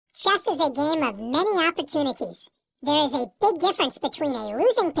Chess is a game of many opportunities. There is a big difference between a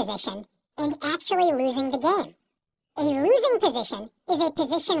losing position and actually losing the game. A losing position is a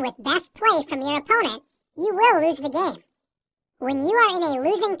position with best play from your opponent. You will lose the game. When you are in a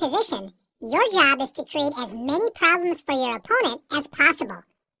losing position, your job is to create as many problems for your opponent as possible.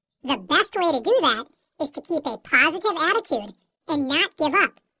 The best way to do that is to keep a positive attitude and not give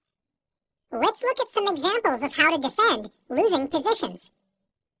up. Let's look at some examples of how to defend losing positions.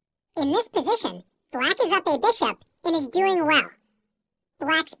 In this position, Black is up a bishop and is doing well.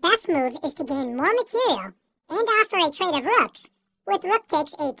 Black's best move is to gain more material and offer a trade of rooks with rook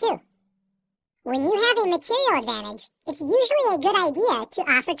takes a2. When you have a material advantage, it's usually a good idea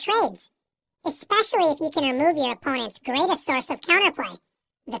to offer trades, especially if you can remove your opponent's greatest source of counterplay,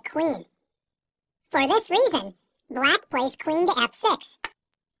 the queen. For this reason, Black plays queen to f6,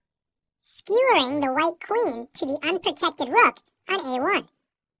 skewering the white queen to the unprotected rook on a1.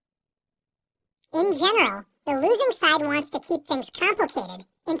 In general, the losing side wants to keep things complicated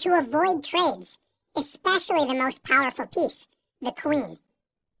and to avoid trades, especially the most powerful piece, the queen.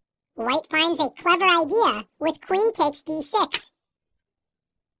 White finds a clever idea with queen takes d6.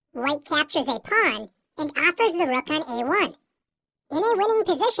 White captures a pawn and offers the rook on a1. In a winning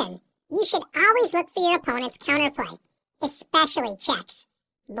position, you should always look for your opponent's counterplay, especially checks.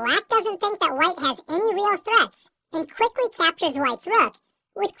 Black doesn't think that White has any real threats and quickly captures White's rook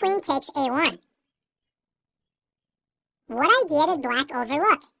with queen takes a1. What idea did Black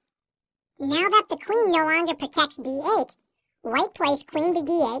overlook? Now that the queen no longer protects d8, White plays queen to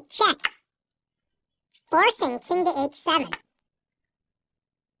d8 check, forcing king to h7.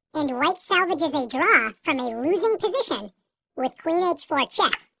 And White salvages a draw from a losing position with queen h4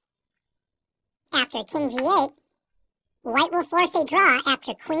 check. After king g8, White will force a draw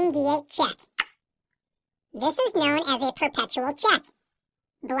after queen d8 check. This is known as a perpetual check.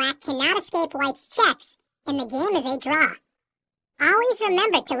 Black cannot escape White's checks, and the game is a draw. Always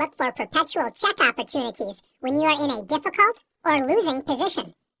remember to look for perpetual check opportunities when you are in a difficult or losing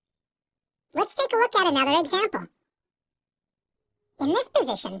position. Let's take a look at another example. In this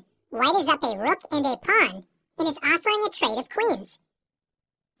position, White is up a rook and a pawn and is offering a trade of queens.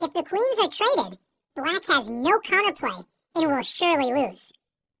 If the queens are traded, Black has no counterplay and will surely lose.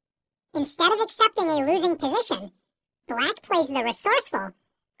 Instead of accepting a losing position, Black plays the resourceful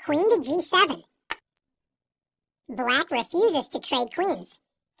queen to g7. Black refuses to trade queens,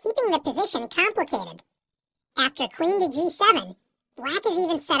 keeping the position complicated. After queen to g7, Black has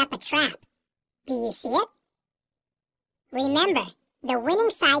even set up a trap. Do you see it? Remember, the winning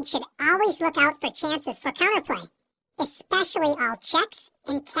side should always look out for chances for counterplay, especially all checks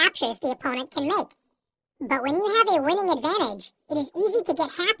and captures the opponent can make. But when you have a winning advantage, it is easy to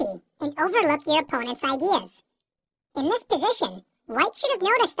get happy and overlook your opponent's ideas. In this position, White should have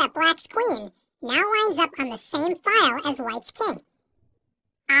noticed that Black's queen now lines up on the same file as White's king.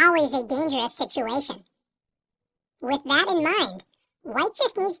 Always a dangerous situation. With that in mind, White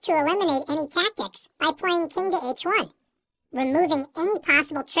just needs to eliminate any tactics by playing king to h1, removing any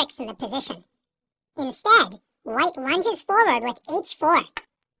possible tricks in the position. Instead, White lunges forward with h4,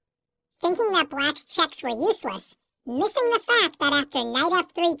 thinking that Black's checks were useless, missing the fact that after knight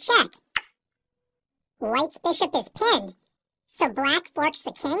f3 check, White's bishop is pinned, so Black forks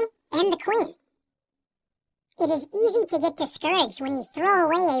the king and the queen. It is easy to get discouraged when you throw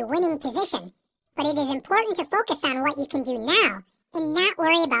away a winning position, but it is important to focus on what you can do now and not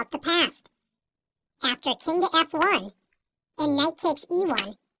worry about the past. After king to f1 and knight takes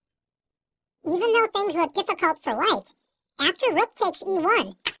e1, even though things look difficult for White, after rook takes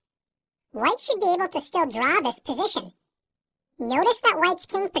e1, White should be able to still draw this position. Notice that White's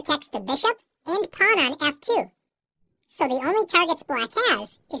king protects the bishop and pawn on f2, so the only targets Black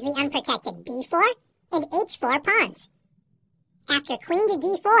has is the unprotected b4 and h4 pawns. After queen to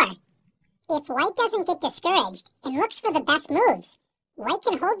d4, if White doesn't get discouraged and looks for the best moves, White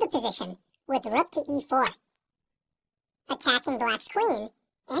can hold the position with rook to e4, attacking Black's queen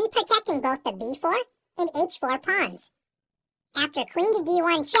and protecting both the b4 and h4 pawns. After queen to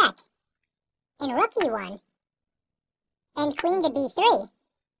d1 check, and rook e1, and queen to b3,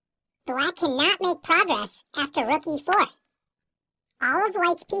 Black cannot make progress after rook e4. All of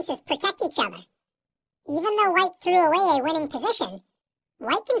White's pieces protect each other. Even though White threw away a winning position,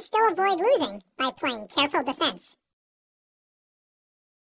 White can still avoid losing by playing careful defense.